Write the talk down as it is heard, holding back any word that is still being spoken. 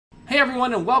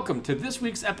everyone, and welcome to this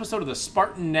week's episode of the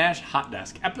SpartanNash Hot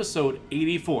Desk, episode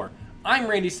 84. I'm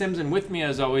Randy Sims, and with me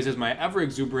as always is my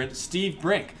ever-exuberant Steve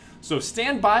Brink. So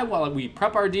stand by while we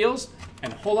prep our deals,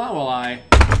 and hold on while I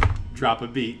drop a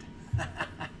beat.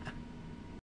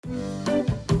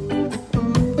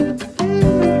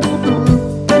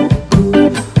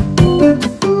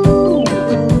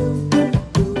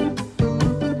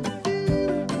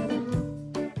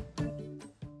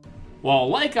 Well,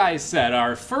 like I said,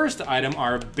 our first item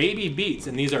are baby beets,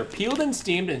 and these are peeled and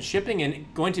steamed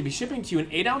and going to be shipping to you in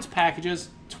 8-ounce packages,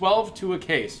 12 to a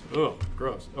case. Ugh,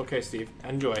 gross. Okay, Steve,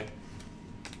 enjoy.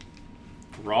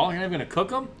 Raw, you're not going to cook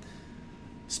them?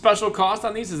 Special cost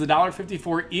on these is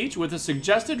 $1.54 each with a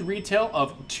suggested retail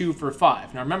of 2 for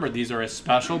 $5. Now remember, these are a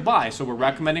special buy, so we're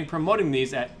recommending promoting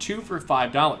these at 2 for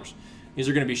 $5. These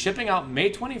are going to be shipping out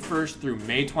May 21st through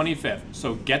May 25th,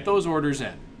 so get those orders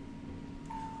in.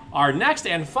 Our next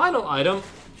and final item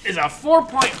is a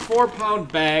 4.4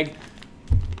 pound bag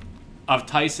of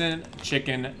Tyson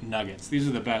chicken nuggets. These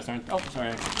are the best, aren't they? Oh,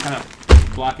 sorry, kind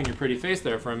of blocking your pretty face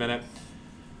there for a minute.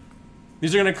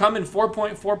 These are going to come in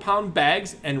 4.4 pound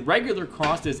bags, and regular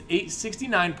cost is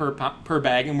 $8.69 per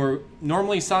bag, and we're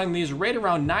normally selling these right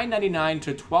around $9.99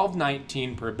 to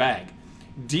 $12.19 per bag.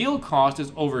 Deal cost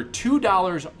is over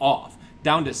 $2 off,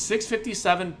 down to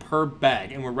 $6.57 per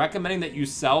bag, and we're recommending that you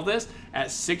sell this at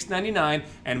 $6.99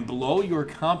 and blow your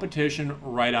competition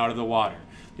right out of the water.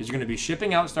 These are going to be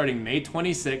shipping out starting May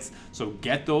 26th, so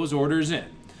get those orders in.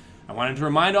 I wanted to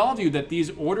remind all of you that these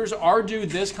orders are due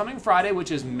this coming Friday, which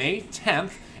is May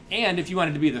 10th, and if you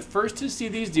wanted to be the first to see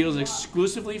these deals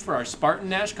exclusively for our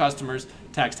SpartanNash customers,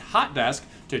 text HOTDESK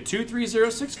to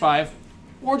 23065,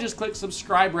 or just click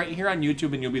subscribe right here on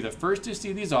YouTube and you'll be the first to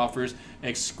see these offers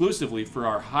exclusively for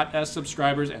our HOTDESK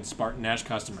subscribers and SpartanNash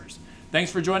customers.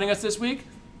 Thanks for joining us this week.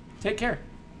 Take care.